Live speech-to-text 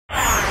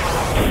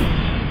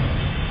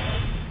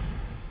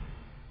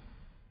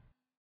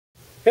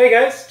Hey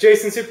guys,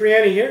 Jason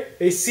Cipriani here,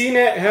 a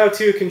CNET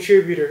how-to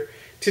contributor.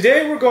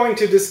 Today we're going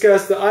to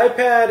discuss the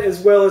iPad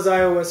as well as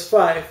iOS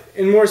 5,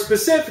 and more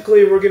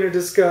specifically we're going to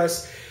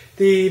discuss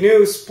the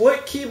new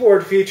split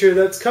keyboard feature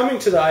that's coming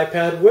to the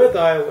iPad with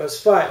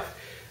iOS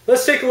 5.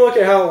 Let's take a look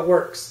at how it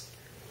works.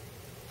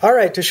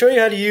 Alright, to show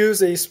you how to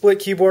use a split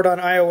keyboard on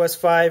iOS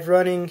 5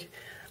 running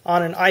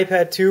on an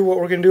iPad 2, what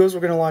we're going to do is we're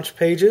going to launch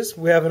Pages.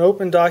 We have an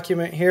open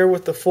document here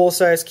with the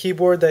full-size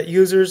keyboard that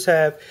users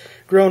have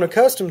grown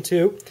accustomed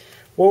to.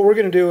 What we're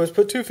going to do is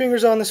put two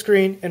fingers on the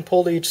screen and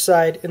pull to each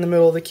side in the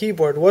middle of the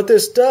keyboard. What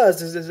this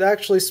does is it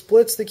actually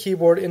splits the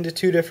keyboard into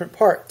two different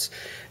parts.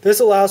 This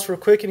allows for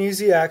quick and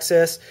easy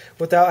access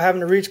without having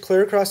to reach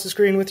clear across the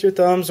screen with your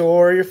thumbs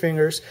or your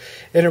fingers.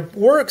 And it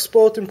works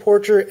both in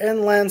portrait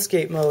and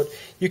landscape mode.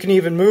 You can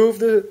even move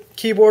the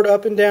keyboard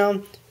up and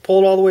down,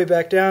 pull it all the way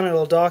back down, and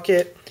it'll dock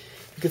it.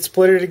 You can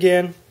split it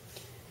again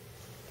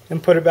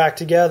and put it back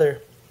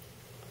together.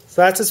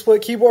 So that's a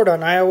split keyboard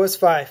on iOS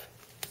 5.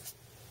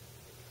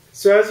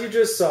 So as you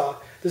just saw,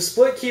 the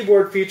split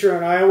keyboard feature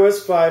on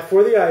iOS 5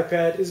 for the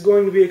iPad is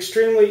going to be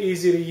extremely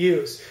easy to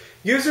use.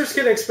 Users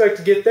can expect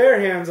to get their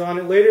hands on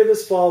it later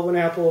this fall when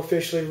Apple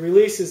officially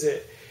releases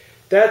it.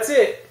 That's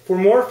it. For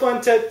more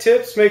fun tech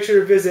tips, make sure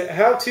to visit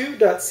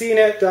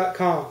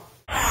howto.cnet.com.